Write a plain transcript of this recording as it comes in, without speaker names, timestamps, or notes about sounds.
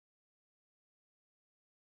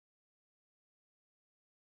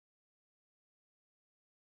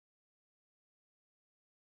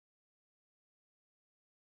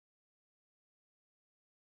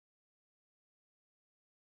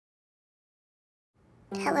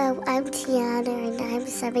Hello, I'm Tiana and I'm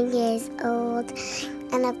 7 years old,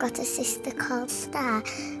 and I've got a sister called Star.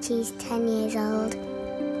 She's 10 years old.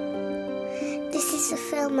 This is a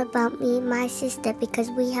film about me and my sister because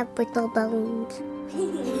we have brittle bones.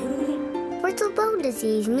 Brittle bone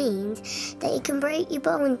disease means that you can break your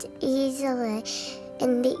bones easily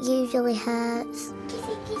and it usually hurts.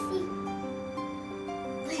 Kissy, kissy.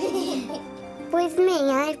 With me,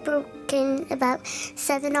 I've broken about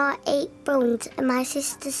 7 or 8 bones, and my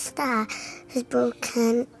sister Star has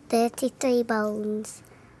broken 33 bones.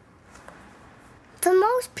 For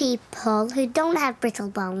most people who don't have brittle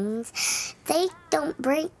bones, they don't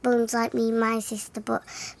break bones like me and my sister, but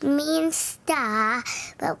me and Star,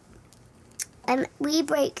 well, we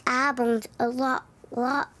break our bones a lot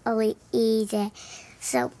easy.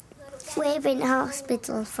 So we've been in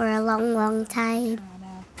hospital for a long time.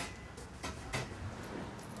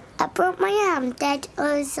 I broke my arm dead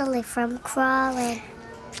easily from crawling.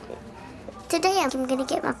 Today I'm going to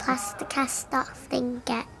get my plaster cast off and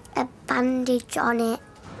get a bandage on it.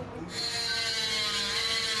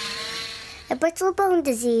 A brittle bone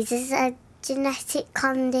disease is a genetic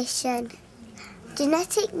condition.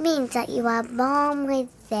 Genetic means that you are born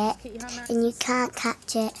with it and you can't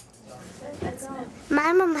catch it.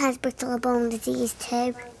 My mum has brittle bone disease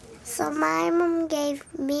too, so my mum gave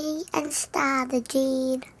me and Star the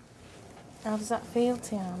gene. How does that feel,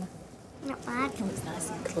 Tiana? Not bad. Oh, it's nice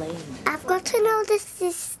and clean. I've got an older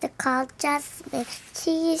sister called Jasmine.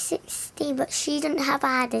 She is 16, but she doesn't have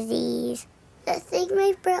our disease. The thing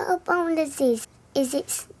with brittle bone disease is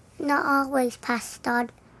it's not always passed on.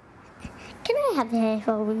 Can I have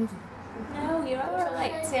earphones? No, you're all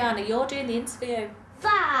right, Tiana. You're doing the interview.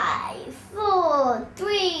 5, 4,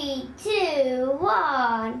 3, 2,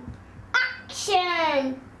 1.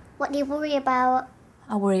 Action! What do you worry about?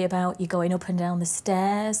 I worry about you going up and down the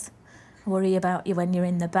stairs. I worry about you when you're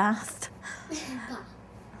in the bath.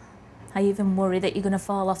 I even worry that you're going to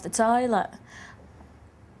fall off the toilet.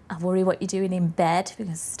 I worry what you're doing in bed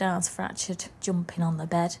because Star's fractured jumping on the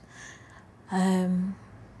bed. I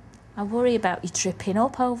worry about you tripping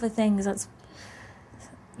up over things.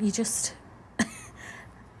 You're just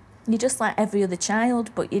like every other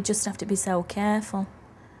child, but you just have to be so careful.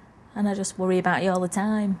 And I just worry about you all the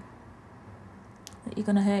time. That you're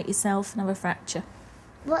going to hurt yourself and have a fracture.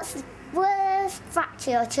 What's the worst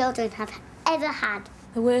fracture your children have ever had?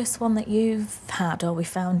 The worst one that you've had, or we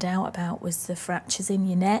found out about, was the fractures in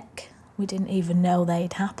your neck. We didn't even know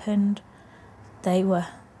they'd happened. That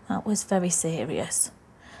was very serious.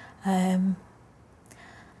 Sorry.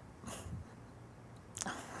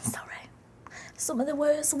 Some of the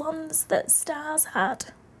worst ones that Star's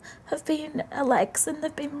had have been her legs, and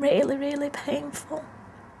they've been really painful.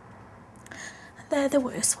 They're the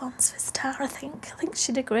worst ones for Star, I think. I think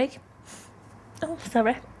she'd agree. Oh,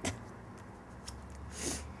 sorry.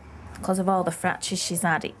 Because of all the fractures she's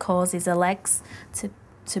had, it causes her legs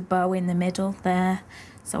to bow in the middle there.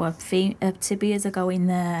 So her tibias are going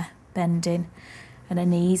there, bending, and her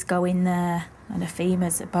knees go in there, and her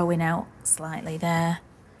femurs are bowing out slightly there.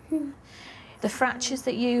 The fractures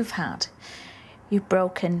that you've had, you've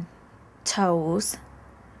broken toes,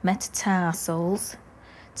 metatarsals,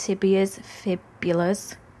 tibias,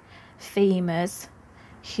 fibulas, femurs,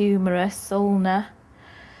 humerus, ulna,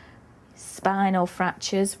 spinal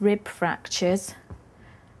fractures, rib fractures,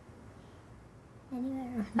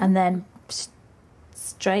 and then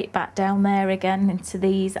straight back down there again into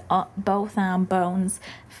these both arm bones,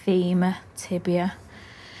 femur, tibia,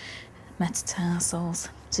 metatarsals.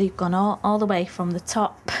 So you've gone all the way from the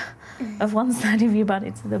top of one side of your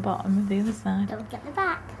body to the bottom of the other side. Don't get the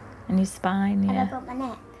back. And your spine, yeah. And I broke my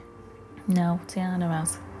neck. No, Tiana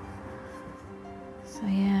has. So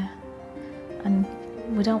yeah, and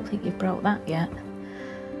we don't think you've broke that yet.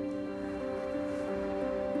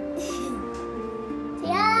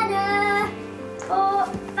 Tiana! 4,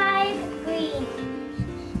 5, green.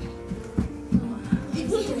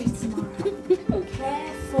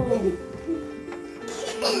 Careful.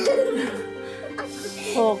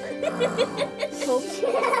 Hug. Hug.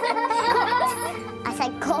 I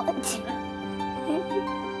said cut.